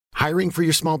Hiring for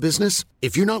your small business?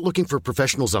 If you're not looking for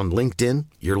professionals on LinkedIn,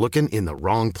 you're looking in the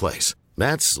wrong place.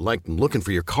 That's like looking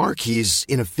for your car keys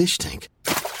in a fish tank.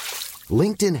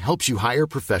 LinkedIn helps you hire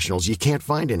professionals you can't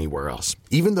find anywhere else,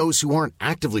 even those who aren't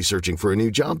actively searching for a new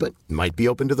job but might be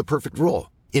open to the perfect role.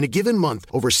 In a given month,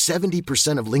 over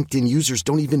 70% of LinkedIn users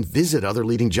don't even visit other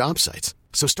leading job sites.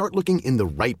 So start looking in the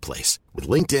right place. With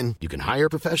LinkedIn, you can hire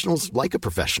professionals like a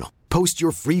professional. Post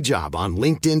your free job on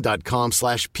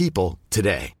linkedin.com/people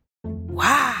today.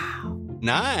 Wow.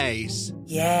 Nice.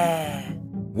 Yeah.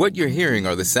 What you're hearing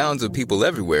are the sounds of people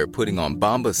everywhere putting on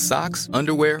Bombas socks,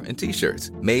 underwear, and T-shirts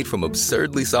made from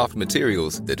absurdly soft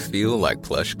materials that feel like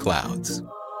plush clouds.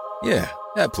 Yeah,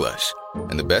 that plush.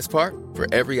 And the best part? For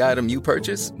every item you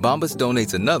purchase, Bombas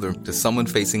donates another to someone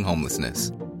facing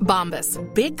homelessness. Bombas.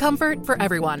 Big comfort for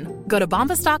everyone. Go to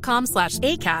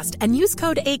bombas.com/ACAST and use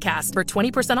code ACAST for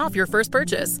 20% off your first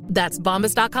purchase. That's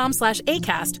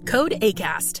bombas.com/ACAST. Code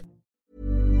ACAST.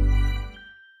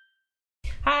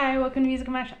 Hi, welcome to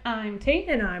Musical Mash. I'm T.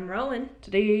 And I'm Rowan.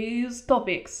 Today's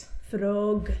topics.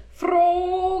 Frog.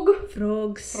 Frogs.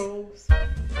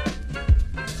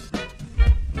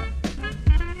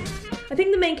 I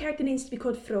think the main character needs to be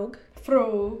called Frog.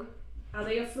 Frog. Are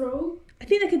they a frog? I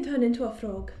think they can turn into a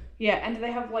frog. Yeah, and do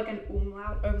they have like an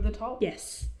umlaut over the top?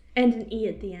 Yes. And an E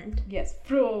at the end. Yes,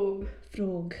 frog.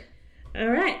 Frog.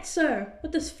 Alright, so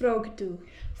what does Frog do?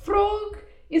 Frog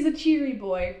is a cheery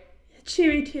boy.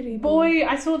 Cheery Boy,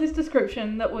 I saw this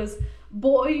description that was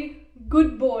boy,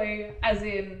 good boy, as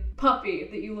in puppy,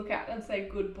 that you look at and say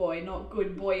good boy, not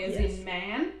good boy as in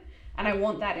man. And I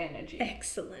want that energy.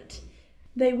 Excellent.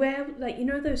 They wear, like, you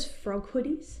know those frog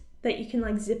hoodies that you can,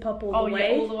 like, zip up all the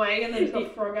way? Oh, yeah, all the way, and then it's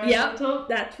got frog eyes on top?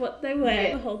 That's what they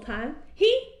wear the whole time.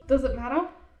 Does it matter?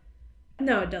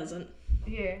 No, it doesn't.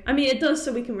 Yeah. I mean, it does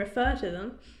so we can refer to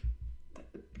them.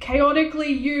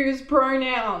 Chaotically used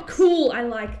pronouns. Cool, I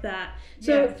like that.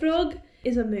 So, Frog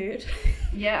is a mood.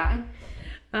 Yeah.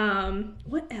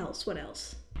 What else?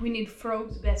 We need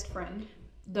Frog's best friend.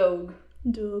 Dog.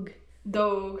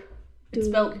 It's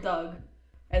spelled Doug,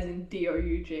 as in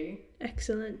D-O-U-G.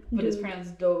 Excellent. But it's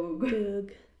pronounced Dog.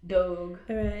 Dog.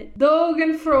 Alright. Dog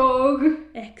and Frog.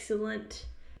 Excellent.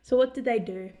 So what did they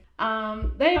do?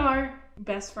 They are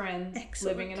best friends.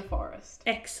 Excellent. Living in a forest.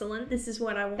 Excellent. This is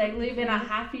what I want. They live in a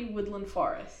happy woodland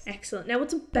forest. Excellent. Now,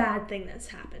 what's a bad thing that's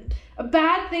happened? A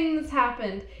bad thing that's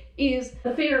happened is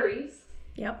the fairies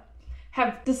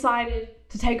have decided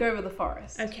to take over the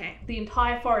forest. Okay. The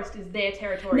entire forest is their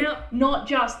territory. Now, not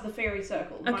just the fairy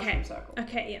circle, the mushroom circle.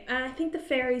 Okay, yeah. And I think the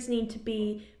fairies need to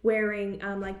be wearing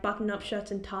like button-up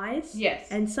shirts and ties. Yes.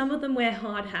 And some of them wear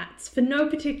hard hats for no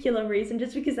particular reason,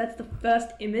 just because that's the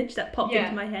first image that popped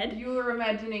into my head. You were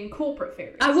imagining corporate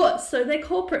fairies. I was. So they're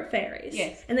corporate fairies.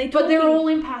 Yes. And but they're all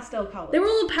in pastel colours. They're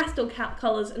all in pastel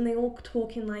colours, and they all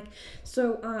talk in like,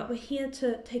 so we're here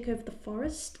to take over the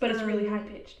forest. But it's really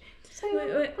high-pitched. So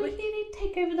we're here to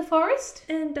take over the forest.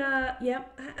 And, as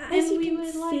and you we can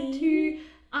would see like to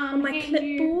on my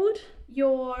clipboard,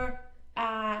 your...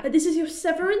 this is your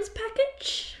severance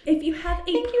package. If you have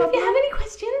Thank you. If you have any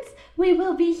questions, we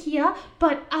will be here.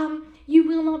 But you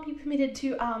will not be permitted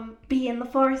to be in the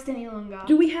forest any longer.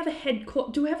 Do we have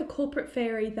a corporate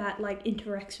fairy that like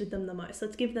interacts with them the most?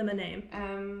 Let's give them a name.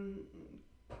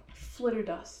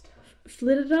 Flitterdust.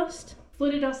 Flitterdust?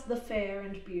 Flitterdust the fair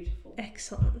and beautiful.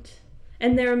 Excellent.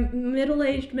 And they're a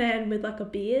middle-aged man with like a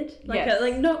beard,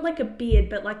 Yes. Not like a beard,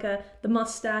 but like the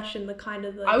mustache and the kind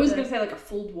of. I was going to say like a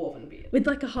full dwarven beard with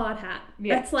like a hard hat.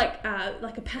 Yeah. That's like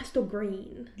a pastel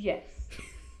green. Yes.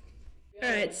 All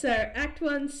right, so Act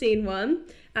 1, Scene 1.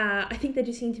 I think they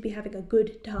just seem to be having a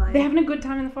good time. They're having a good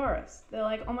time in the forest. They're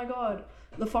like, oh my god,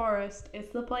 the forest,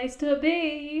 it's the place to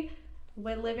be.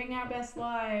 We're living our best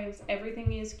lives.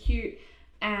 Everything is cute.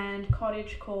 And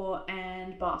cottagecore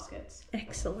and baskets.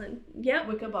 Excellent. Yep.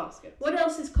 Wicker baskets. What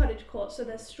else is cottagecore? So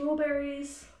there's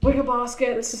strawberries. Wicker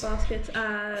baskets.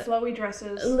 Flowy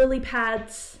dresses. Lily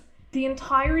pads. The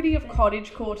entirety of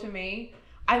cottagecore to me,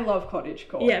 I love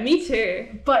cottagecore. Yeah, me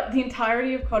too. But the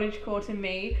entirety of cottagecore to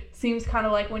me seems kind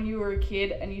of like when you were a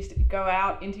kid and used to go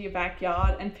out into your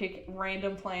backyard and pick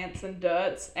random plants and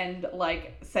dirts and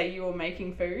like say you were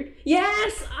making food.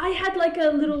 Yes, I had like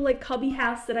a little like cubby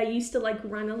house that I used to like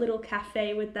run a little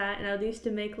cafe with that, and I used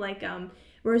to make like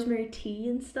rosemary tea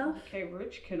and stuff. Okay,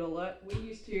 rich kid alert. We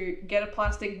used to get a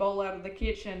plastic bowl out of the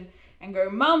kitchen and go,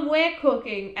 Mum, we're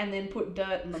cooking, and then put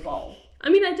dirt in the bowl. I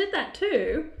mean, I did that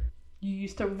too. You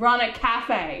used to run a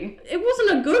cafe. It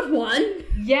wasn't a good one.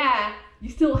 Yeah,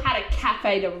 you still had a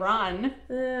cafe to run.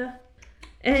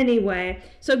 Anyway,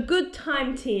 so good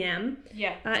time TM.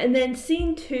 Yeah. And then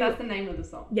scene 2. That's the name of the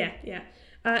song. Yeah.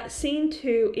 Scene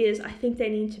 2 is, I think they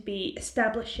need to be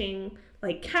establishing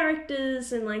like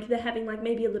characters and like they're having like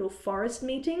maybe a little forest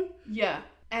meeting. Yeah,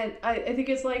 and I think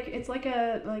it's like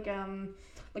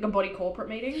a body corporate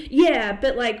meeting. Yeah,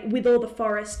 but like with all the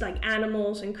forest like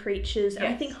animals and creatures. And I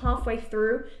Yes. think halfway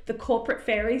through the corporate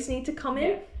fairies need to come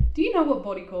in. Yeah. Do you know what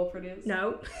body corporate is?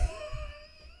 No.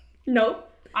 No.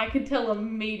 I could tell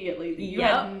immediately that you Yep.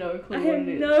 have no clue I what have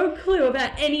it is. no clue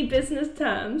about any business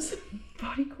terms.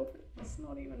 Body corporate. It's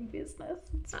not even business.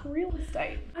 It's real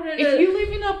estate. I don't know. If you live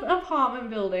in an apartment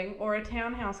building or a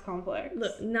townhouse complex,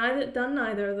 Look,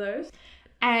 neither of those.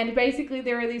 and basically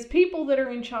there are these people that are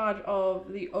in charge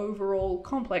of the overall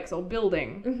complex or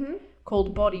building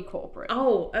called body corporate,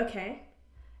 Oh, okay.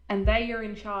 and they are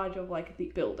in charge of like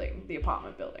the building, the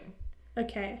apartment building.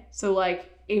 Okay. So like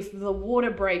if the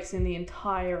water breaks in the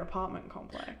entire apartment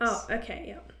complex, Oh, okay,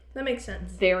 yeah. That makes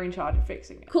sense. they're in charge of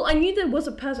fixing it. Cool, I knew there was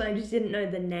a person, I just didn't know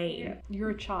the name. Yeah, you're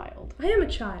a child. I am a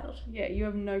child. Yeah, you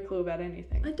have no clue about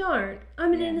anything. I don't.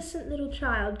 I'm an Yeah. innocent little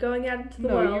child going out into the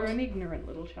No, world. you're an ignorant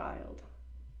little child.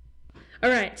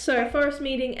 Alright, so forest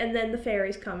meeting and then the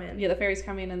fairies come in. Yeah, the fairies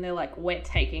come in and they're like, we're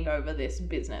taking over this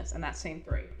business, and that's scene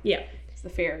 3. Yeah. It's the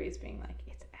fairies being like,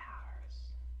 it's ours.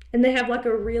 And they have like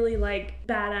a really like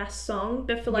badass song,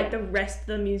 but for like Yeah. the rest of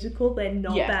the musical, they're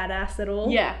not Yeah. badass at all.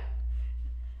 Yeah.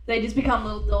 They just become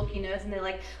little dorky nerds and they're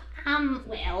like,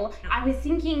 Well, I was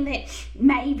thinking that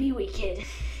maybe we could,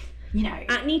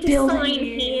 I need to build a sign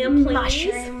new here, please.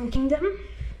 mushroom kingdom.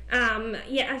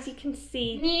 Yeah, as you can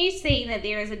see. You see that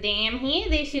there is a dam here.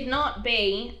 There should not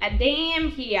be a dam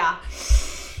here.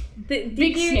 Did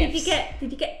Big you sniffs.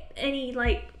 get any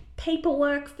like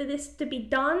paperwork for this to be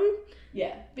done?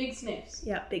 yeah, big sniffs.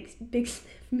 Yeah, big sniff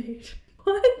mood.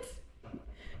 What?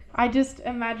 I just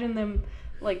imagine them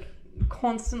like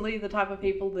constantly the type of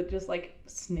people that just like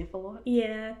sniff a lot.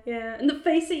 Yeah. And the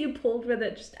face that you pulled with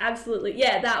it, just absolutely.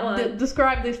 Yeah, that one.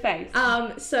 Describe this face.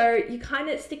 So you're kind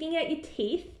of sticking out your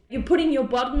teeth. You're putting your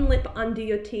bottom lip under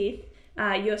your teeth.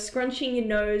 You're scrunching your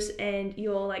nose and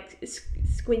you're like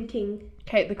squinting.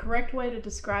 Okay, the correct way to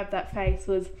describe that face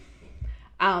was,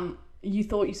 you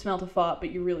thought you smelled a fart,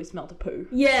 but you really smelled a poo.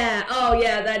 Yeah. Oh,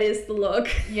 yeah. That is the look.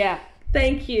 Yeah.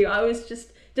 Thank you. I was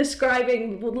just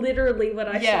describing literally what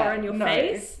I saw on your no.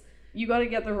 face. You got to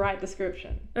get the right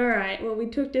description. All right. Well, we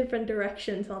took different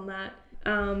directions on that.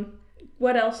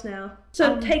 What else now?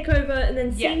 So takeover and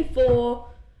then scene 4.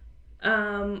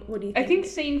 What do you think? I think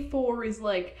scene 4 is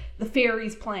like the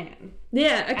fairies' plan.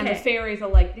 Yeah. Okay. And the fairies are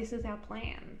like, this is our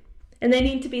plan. And they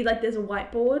need to be like, there's a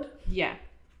whiteboard. Yeah.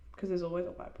 Because there's always a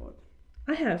whiteboard.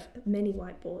 I have many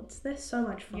whiteboards. They're so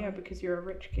much fun. Yeah, because you're a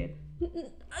rich kid. This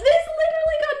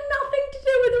literally got nothing to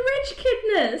do with rich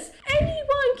kidness.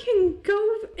 Anyone can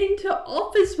go into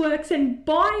Officeworks and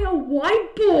buy a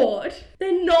whiteboard.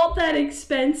 They're not that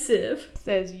expensive.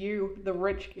 Says you, the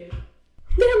rich kid.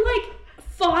 They're like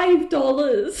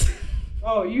 $5.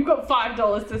 Oh, you got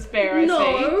 $5 to spare, I see.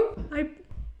 No,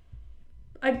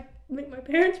 I make my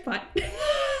parents buy.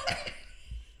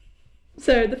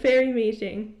 So the fairy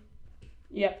meeting.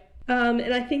 Yep.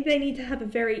 And I think they need to have a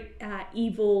very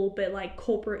evil, but like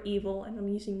corporate evil, and I'm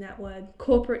using that word,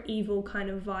 corporate evil kind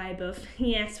of vibe of,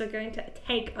 yes, we're going to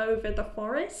take over the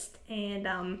forest, and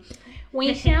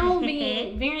We shall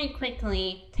be very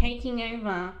quickly taking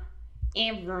over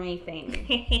everything.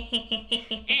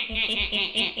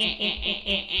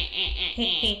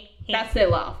 That's their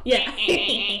laugh. yeah.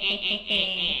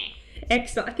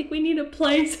 Excellent. I think we need to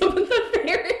play some of the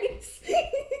fairies.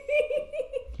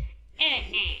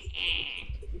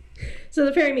 So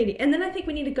the fairy meeting, and then I think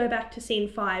we need to go back to scene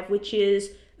 5, which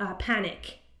is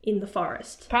panic in the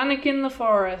forest. Panic in the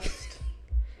forest.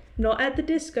 Not at the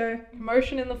disco.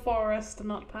 Commotion in the forest,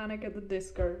 not panic at the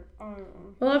disco. Oh.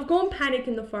 Well, I've gone panic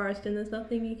in the forest and there's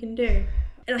nothing you can do.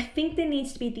 And I think there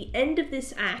needs to be, at the end of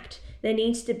this act, there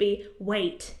needs to be,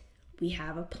 wait, we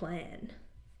have a plan.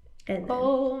 And then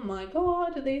Oh my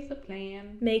god, there's a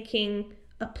plan. making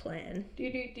a plan. Do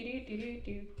do do do do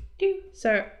do do.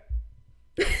 So,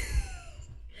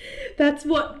 that's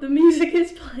what the music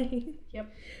is playing.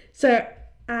 Yep. So,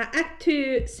 Act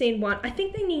 2, Scene 1, I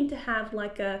think they need to have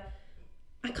like a...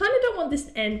 I kind of don't want this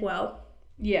to end well.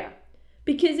 Yeah.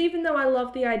 Because even though I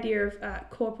love the idea of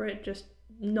corporate just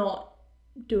not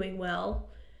doing well,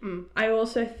 I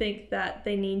also think that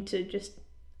they need to just...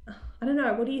 I don't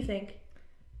know, what do you think?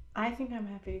 I think I'm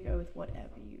happy to go with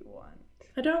whatever you want.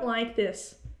 I don't like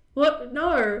this. What?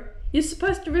 No. You're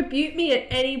supposed to rebuke me at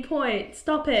any point.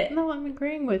 Stop it. No, I'm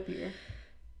agreeing with you.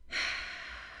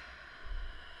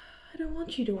 I don't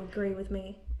want you to agree with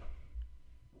me.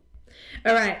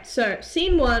 Alright, so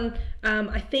scene 1,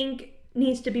 I think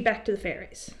needs to be back to the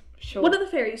fairies. Sure. What are the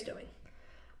fairies doing?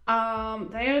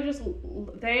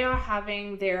 They are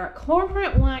having their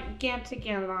corporate work get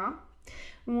together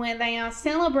where they are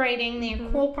celebrating their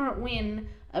corporate win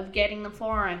of getting the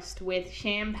forest with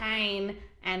champagne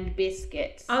and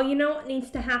biscuits. Oh, you know what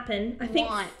needs to happen? I think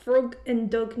What? Frog and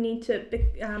Doug need to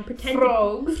pretend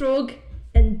Frog? Frog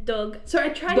and Doug. So I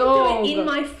tried to do it in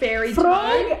my fairy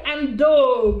Frog tone. and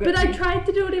dog. But I tried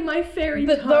to do it in my fairy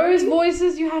But tone. those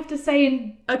voices you have to say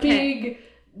in Okay. big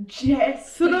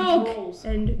jets. Frog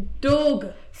and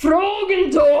Doug. Frog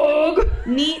and dog.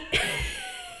 Neat.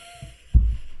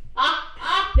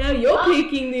 Now you're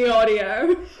peeking the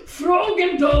audio. Frog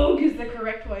and dog is the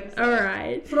correct way to say it.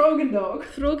 Alright. Frog and dog.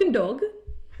 Frog and Dog.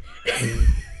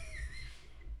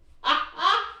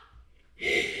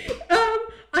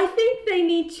 I think they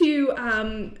need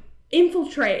to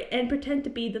infiltrate and pretend to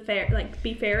be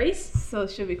be fairies. So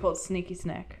it should be called Sneaky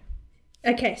Snack.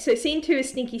 Okay, so scene 2 is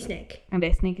Sneaky Snake. And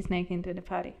they sneaky snack into the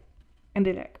party. And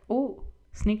they're like, oh,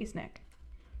 Sneaky Snack.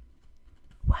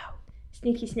 Wow.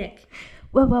 Sneaky Snake.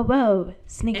 Whoa, whoa, whoa.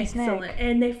 Sneaky Excellent. Snack.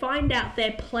 And they find out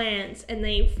their plans and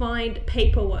they find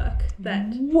paperwork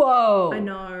that Whoa. I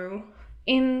know.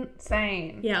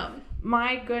 Insane. Yeah.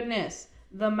 My goodness.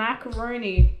 The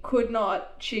macaroni could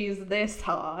not cheese this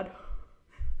hard.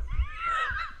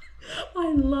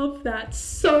 I love that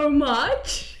so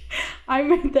much. I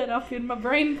made that up in my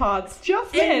brain parts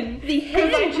just then. And the 'cause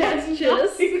I hand had gestures.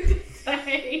 nothing to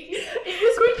say. It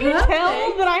was Could you perfect.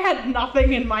 tell that I had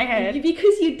nothing in my head?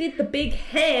 Because you did the big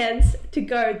hands to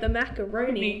go, the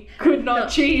macaroni Could not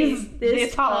cheese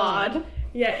this hard.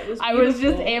 Yeah, it was I was just,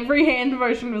 beautiful. every hand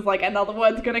motion was like, another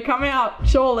word's gonna come out,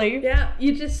 surely. Yeah,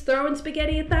 you're just throwing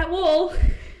spaghetti at that wall.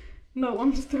 No,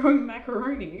 I'm just throwing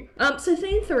macaroni. So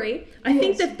scene 3, I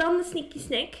think Yes. they've done the sneaky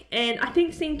snack, and I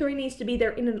think scene 3 needs to be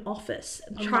they're in an office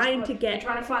trying to They're get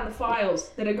trying to find the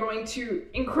files that are going to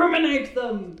incriminate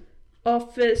them.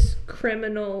 office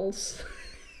criminals.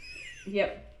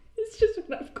 Yep. It's just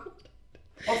what I've called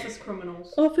it. Office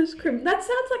criminals. Office criminals. That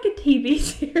sounds like a TV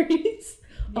series.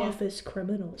 Yeah. Office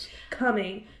criminals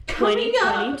coming Coming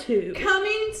up, 2022.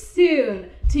 coming soon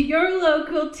to your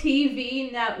local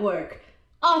TV network.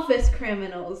 Office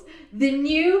Criminals, the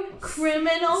new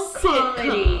criminal Sitcom.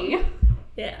 comedy.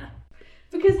 Yeah.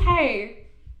 Because hey,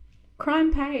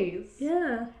 crime pays.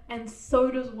 Yeah. And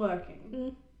so does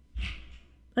working.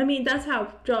 I mean, that's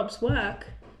how jobs work.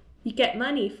 You get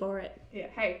money for it. Yeah.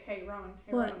 Hey, Rowan.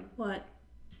 Hey, What? Rowan. What?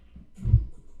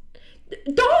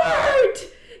 Don't!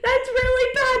 That's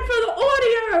really bad for the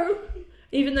audio!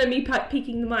 Even though me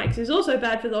peeking the mics is also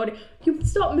bad for the audio. You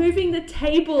stop moving the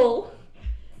table.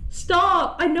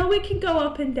 Stop! I know it can go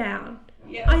up and down.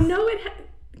 Yes. I know it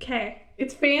okay.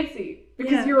 It's fancy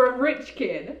because Yeah. you're a rich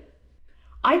kid.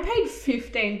 I paid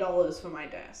 $15 for my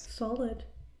desk. Solid.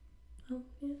 Oh,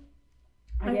 yeah.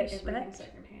 I get respect. everything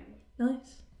secondhand.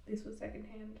 Nice. This was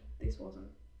secondhand. This wasn't.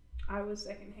 I was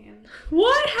secondhand.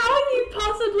 What? How are you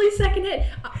possibly secondhand?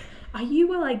 Are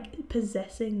you, like,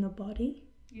 possessing the body?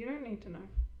 You don't need to know.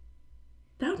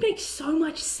 That would make so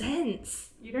much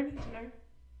sense. You don't need to know.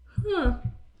 Huh.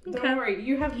 Okay. Don't worry,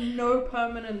 you have no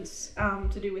permanence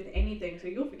to do with anything, so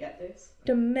you'll forget this.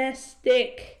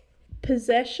 Domestic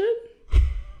possession?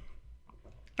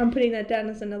 I'm putting that down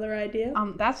as another idea.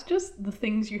 That's just the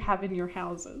things you have in your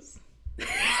houses.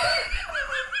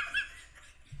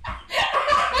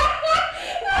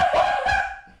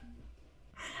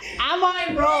 Am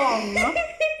I wrong? You're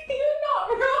not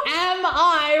wrong. Am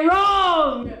I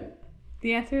wrong?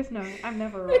 The answer is no. I'm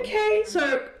never wrong. Okay,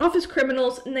 so office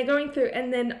criminals, and they're going through,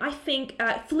 and then I think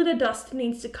Flitterdusk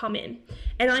needs to come in.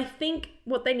 And I think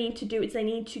what they need to do is they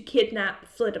need to kidnap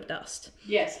Flitterdusk.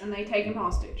 Yes, and they take him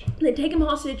hostage. They take him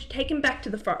hostage, take him back to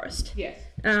the forest. Yes.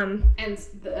 And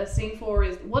Scene 4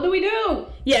 is, what do we do?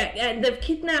 yeah, and they've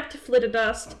kidnapped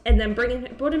Flitterdusk, and then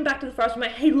brought him back to the forest. I'm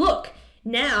like, hey, look,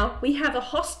 now we have a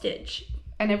hostage.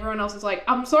 And everyone else is like,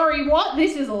 I'm sorry, what?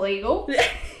 This is illegal.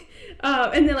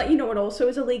 And they're like, you know what also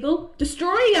is illegal?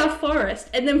 Destroying our forest.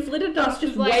 And then Flitterdusk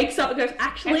just like, wakes up and goes,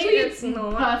 actually it's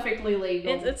not. perfectly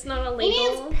legal. It's not It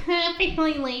illegal. is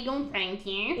perfectly legal, thank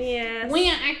you. Yes. We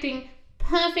are acting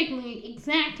perfectly,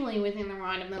 exactly within the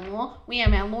right of the law. We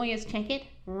have our lawyers check it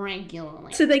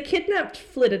regularly. So they kidnapped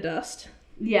Flitterdusk.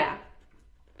 Yeah.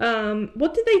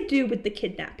 What did they do with the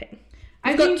kidnapping?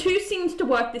 I've got 2 scenes to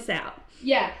work this out.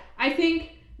 Yeah, I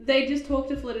think they just talk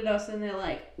to Flitterdusk and they're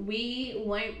like, we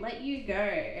won't let you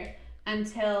go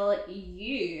until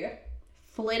you,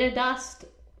 Flitterdusk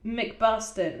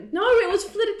McBustin. No, it was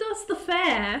Flitterdusk the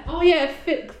Fair. Oh yeah,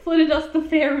 Flitterdusk the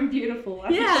Fair and Beautiful.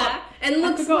 And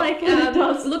looks forgot like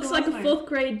Flitterdusk looks was like a last 4th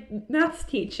grade maths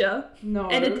teacher. No.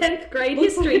 And a 10th grade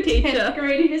Looks history like a teacher. 10th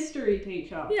grade history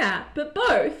teacher. Yeah, but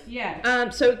both. Yeah.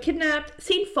 So kidnapped.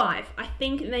 Scene 5. I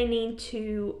think they need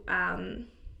to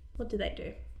what do they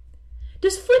do?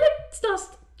 Does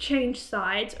Flitterdusk change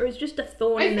sides, or is just a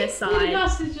thorn in their side?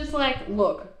 Flitterdusk is just like,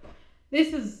 look,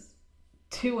 this is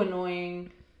too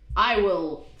annoying. I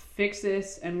will fix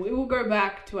this, and we will go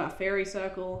back to our fairy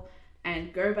circle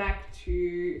and go back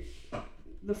to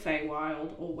the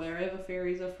Feywild or wherever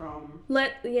fairies are from.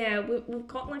 We've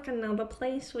got like another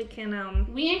place we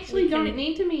can We actually don't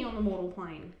need to be on the mortal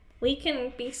plane. We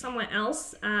can be somewhere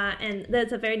else, and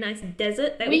there's a very nice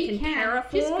desert that we can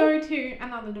terraform. Just go to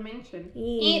another dimension.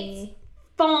 Yeah. It's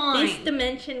fine. This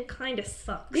dimension kind of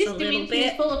sucks This a little dimension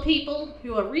bit. is full of people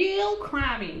who are real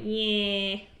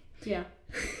crabby. Yeah. Yeah.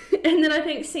 And then I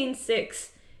think scene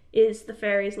 6 is the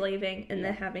fairies leaving, and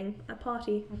they're having a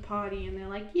party. A party, and they're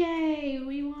like, yay,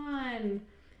 we won.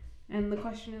 And the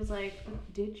question is like,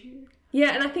 did you?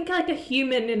 Yeah, and I think like a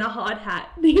human in a hard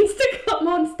hat needs to come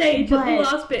on stage at the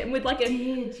last bit, and with like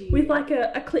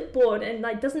a clipboard, and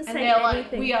like doesn't say they're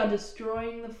anything. Like, we are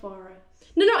destroying the forest.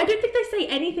 No, I don't think they say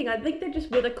anything. I think they're just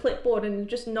with a clipboard and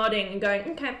just nodding and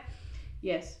going, okay.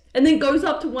 Yes. And then goes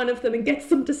up to one of them and gets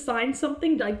them to sign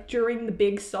something like during the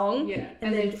big song. Yeah.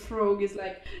 And then Frog is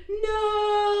like,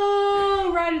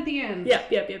 no, right at the end.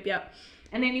 Yep.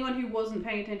 And anyone who wasn't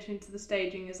paying attention to the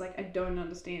staging is like, I don't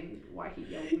understand why he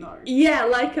yelled no. Yeah,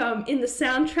 like in the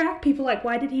soundtrack, people are like,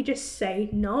 why did he just say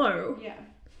no? Yeah.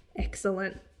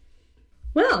 Excellent.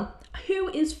 Well, who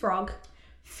is Frog?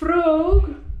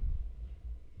 Frog?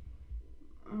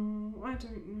 Oh, I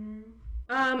don't know.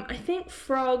 I think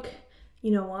Frog,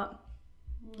 you know what?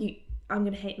 I'm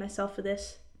gonna hate myself for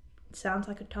this. It sounds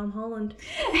like a Tom Holland.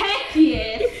 Heck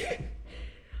yes!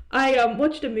 I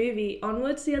watched a movie,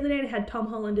 Onwards, the other day, and it had Tom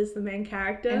Holland as the main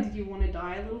character. And did you want to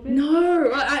die a little bit?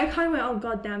 No, I kind of went, oh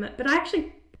god damn it. But I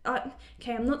actually,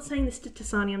 okay, I'm not saying this to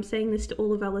Tasani, I'm saying this to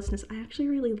all of our listeners. I actually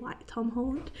really like Tom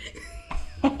Holland.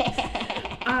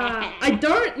 I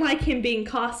don't like him being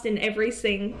cast in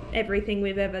everything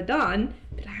we've ever done,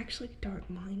 but I actually don't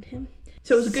mind him.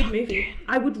 So it was a good movie.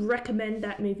 I would recommend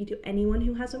that movie to anyone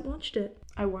who hasn't watched it.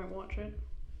 I won't watch it.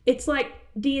 It's like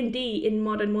D&D in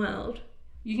modern world.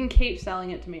 You can keep selling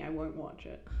it to me, I won't watch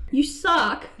it. You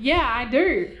suck. Yeah, I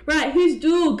do. Right, who's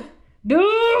Doug? Doug!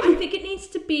 I think it needs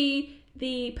to be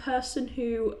the person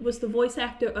who was the voice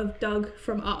actor of Doug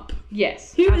from Up.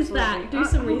 Yes. Who absolutely. is that? Do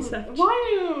some research.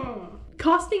 Why?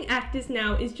 Casting actors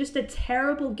now is just a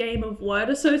terrible game of word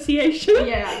association.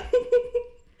 Yeah.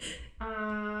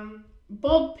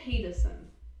 Bob Peterson.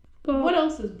 What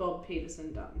else has Bob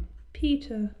Peterson done?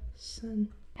 Peterson.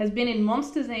 Has been in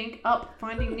Monsters, Inc., Up,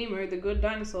 Finding Nemo, The Good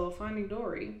Dinosaur, Finding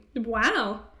Dory.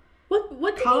 Wow.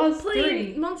 What did Cars he play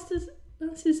 3. in Monsters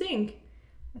Inc.?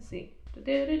 Let's see.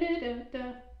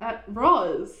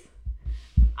 Roz.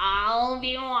 I'll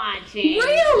be watching.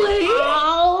 Really?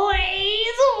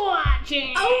 Always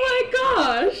watching. Oh my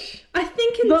gosh. I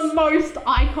think in The most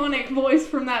iconic voice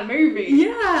from that movie.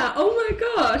 Yeah, oh my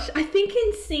gosh. I think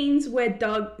in scenes where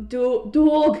Dog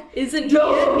isn't here,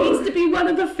 Dog. it needs to be one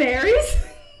of the fairies.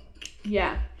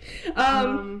 Yeah.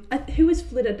 Who is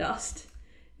Flitterdusk?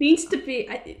 Needs to be.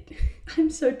 I'm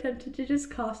so tempted to just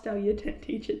cast our year 10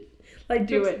 teacher. Like,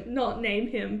 Do it. Not name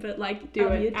him, but like, Do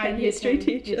our it. year 10 Our year history 10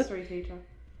 teacher. History teacher.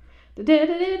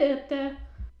 Da-da-da-da-da.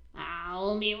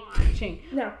 I'll be watching.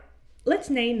 Now, let's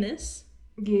name this.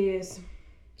 Yes.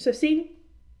 So, scene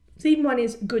 1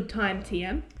 is Good Time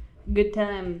TM. Good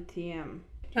time, TM.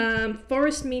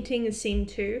 Forest Meeting is scene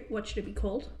 2. What should it be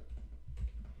called?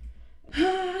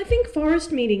 I think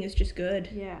Forest Meeting is just good.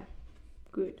 Yeah.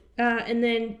 Good. And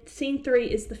then scene 3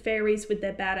 is the fairies with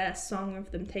their badass song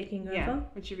of them taking over. Yeah.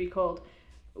 It should be called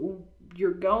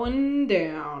You're Going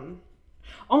Down.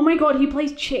 Oh my god, he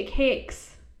plays Chick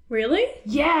Hicks. Really?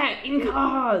 Yeah, in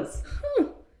Cars. Huh.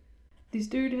 This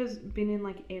dude has been in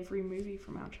like every movie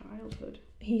from our childhood.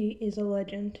 He is a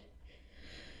legend.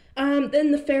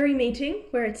 Then the fairy meeting,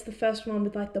 where it's the first one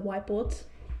with like the whiteboards.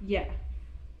 Yeah.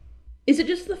 Is it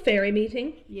just the fairy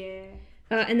meeting? Yeah.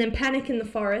 And then Panic in the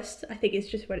Forest, I think is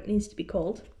just what it needs to be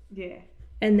called. Yeah.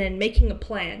 And then Making a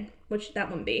Plan. What should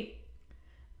that one be?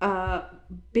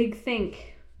 Big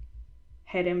Think.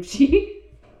 Head empty.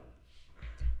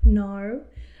 No.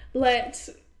 Let's...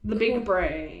 The Big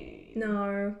Brain.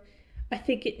 No. I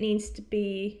think it needs to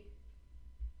be...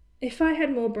 If I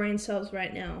had more brain cells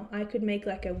right now, I could make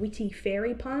like a witty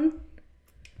fairy pun.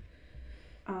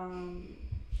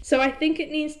 So I think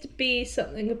it needs to be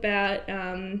something about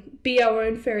be our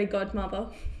own fairy godmother.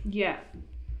 Yeah.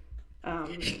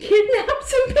 Kidnap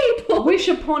some people. Wish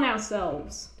upon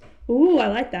ourselves. Ooh, I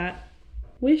like that.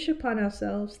 Wish upon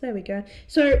ourselves. There we go.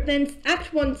 So then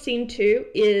Act 1, Scene 2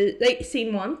 is... Like,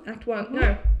 Scene 1. Act 1...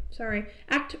 No, sorry.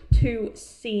 Act 2,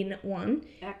 Scene 1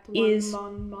 Act 1 is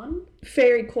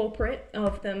very corporate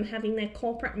of them having their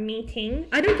corporate meeting.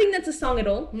 I don't think that's a song at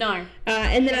all. No.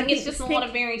 And then I think it's just a lot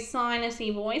of very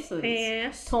sinusy voices.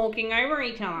 Yes. Talking over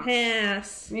each other.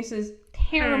 Yes. This is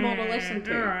terrible to listen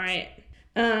to. Alright.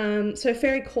 So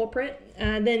very corporate.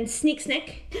 Then Sneak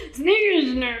Snack.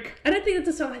 Sneak Snack. I don't think that's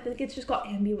a song. I think it's just got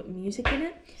ambient music in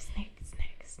it. Snake,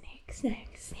 snake, snake,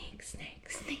 snake. Snake, snake,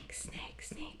 snake, snake,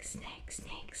 snake, snake,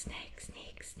 snake, snake,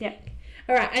 snake, snake. Yeah.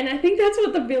 Alright, and I think that's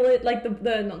what the village, like the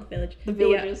not the village. The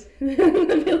villages.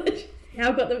 The village. Now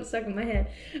I've got them stuck in my head.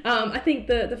 I think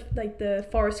the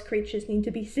forest creatures need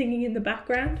to be singing in the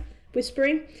background,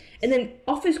 whispering. And then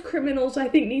Office Criminals, I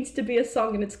think, needs to be a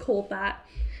song, and it's called that.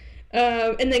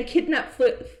 And then Kidnap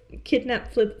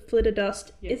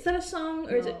Flitterdusk. Yeah. Is that a song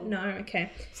or is it? No,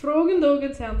 okay.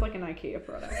 Throgendogen sounds like an IKEA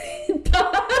product. It does.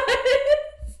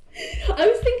 I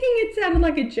was thinking it sounded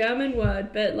like a German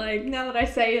word, but like Now that I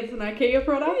say it's an IKEA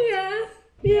product.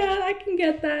 yeah, I can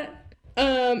get that.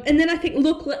 And then I think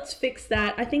Look, Let's Fix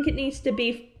That. I think it needs to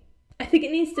be. I think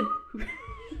it needs to be.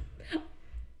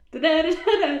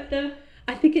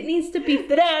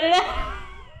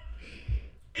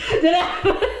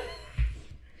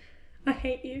 I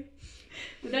hate you.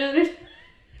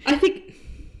 I think.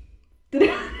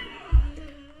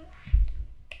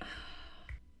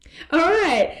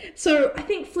 Alright, so I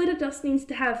think Flitterdusk needs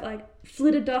to have, like,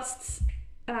 Flitterdusk's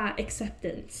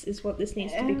acceptance is what this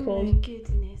needs to be called. Oh my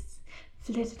goodness.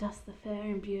 Flitterdusk the fair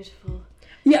and beautiful.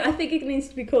 Yeah, I think it needs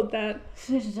to be called that.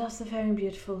 Flitterdusk the fair and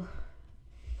beautiful.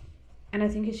 And I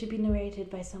think it should be narrated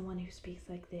by someone who speaks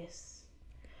like this.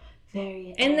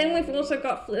 Very And then we've also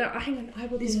got hang on, I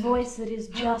will this do that. voice that is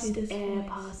I will just do this air voice.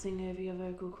 passing over your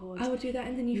vocal cords. I will do that,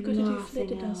 and then you've got to do Nothing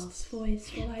Flitterdusk's else.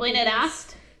 voice. while I do Flitterdusk?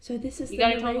 this. So this is You the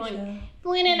gotta talk narrator. like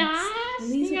Flitterdusk.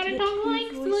 And these You are gotta the talk two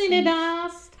like voices.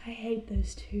 Flitterdusk. I hate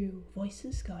those two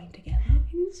voices going together.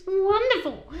 It's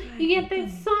wonderful. You get the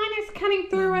sinus cutting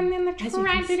through and then the As you can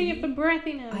tragedy see, of the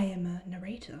breathiness. I am a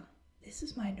narrator. This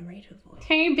is my narrator voice.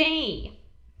 To be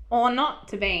or not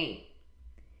to be?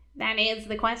 That is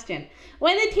the question.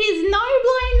 Whether 'tis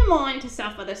nobler in the mind to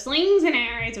suffer the slings and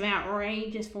arrows of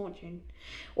outrageous fortune,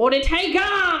 or to take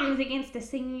arms against the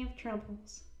sea of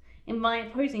troubles, and by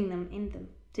opposing them end them,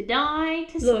 to die,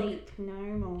 to Look. sleep no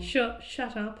more.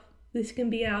 Shut up. This can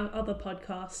be our other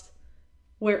podcast.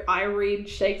 Where I read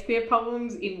Shakespeare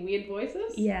poems in weird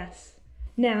voices. Yes.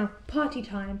 Now, party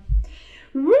time.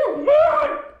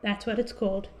 That's what it's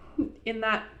called. In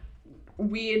that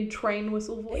weird train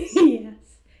whistle voice.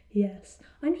 Yes.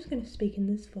 I'm just going to speak in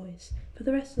this voice for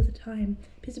the rest of the time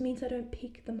because it means I don't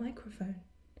peek the microphone.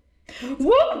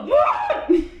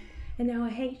 And now I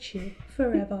hate you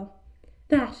forever.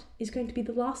 That is going to be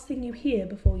the last thing you hear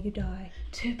before you die.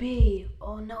 To be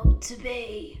or not to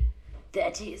be?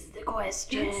 That is the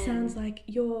question. That sounds like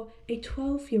you're a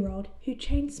 12-year-old who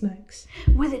chain smokes.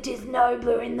 Whether 'tis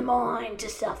nobler in the mind to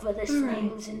suffer the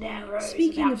slings and arrows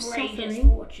Speaking of of outrageous suffering-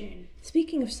 fortune.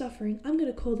 Speaking of suffering, I'm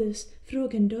going to call this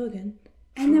Throgendogen,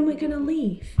 and then we're going to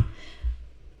leave.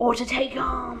 Or to take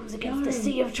arms against the No.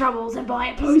 sea of troubles and by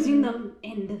opposing them,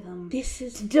 end them. This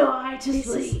is... To die, to This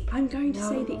is... sleep. I'm going to no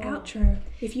say the more. outro.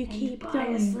 If you And keep by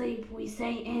going, asleep we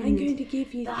say end. I'm going to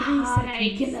give you the 3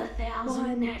 heartache seconds. and the thousand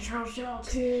 1, natural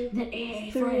shocks 2, that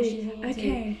air 3. flashes into.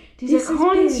 Okay. Tis This a has been-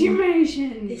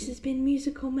 consummation. This has been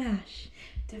Musical Mash.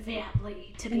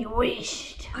 Devoutly to be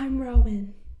wished. I'm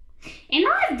Rowan, And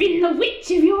I've been the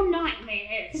witch of your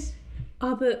nightmares.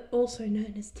 other also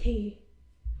known as T.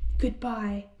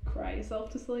 Goodbye. Cry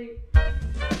yourself to sleep.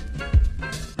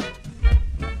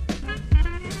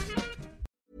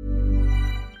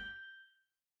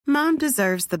 Mom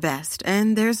deserves the best,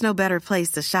 and there's no better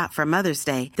place to shop for Mother's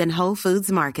Day than Whole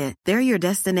Foods Market. They're your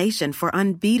destination for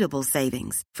unbeatable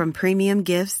savings, from premium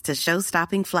gifts to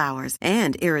show-stopping flowers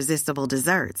and irresistible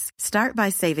desserts. Start by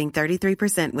saving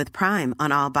 33% with Prime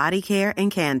on all body care and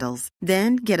candles.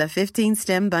 Then get a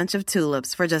 15-stem bunch of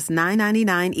tulips for just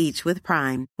 $9.99 each with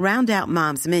Prime. Round out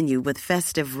Mom's menu with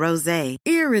festive rosé,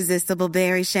 irresistible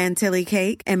berry chantilly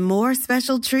cake, and more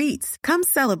special treats. Come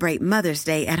celebrate Mother's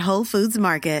Day at Whole Foods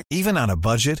Market. Even on a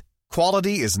budget,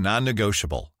 quality is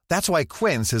non-negotiable. That's why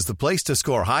Quince is the place to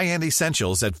score high-end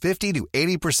essentials at 50 to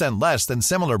 80% less than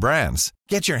similar brands.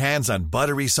 Get your hands on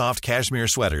buttery soft cashmere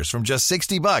sweaters from just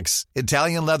 $60,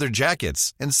 Italian leather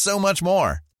jackets, and so much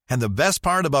more. And the best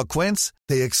part about Quince,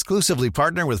 they exclusively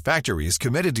partner with factories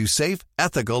committed to safe,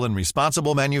 ethical, and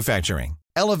responsible manufacturing.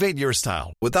 Elevate your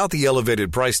style without the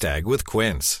elevated price tag with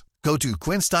Quince. Go to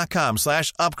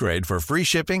quince.com/upgrade for free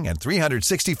shipping and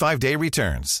 365-day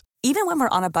returns. Even when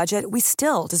we're on a budget, we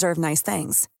still deserve nice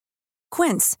things.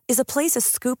 Quince is a place to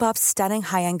scoop up stunning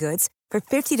high-end goods for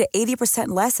 50 to 80%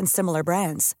 less than similar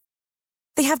brands.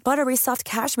 They have buttery soft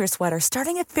cashmere sweaters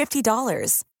starting at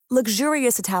 $50,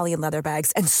 luxurious Italian leather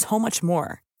bags, and so much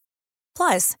more.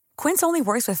 Plus, Quince only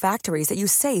works with factories that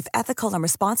use safe, ethical, and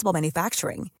responsible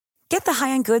manufacturing. Get the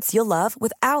high-end goods you'll love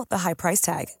without the high price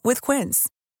tag with Quince.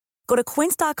 Go to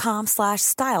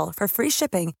quince.com/style for free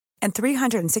shipping and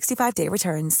 365-day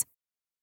returns.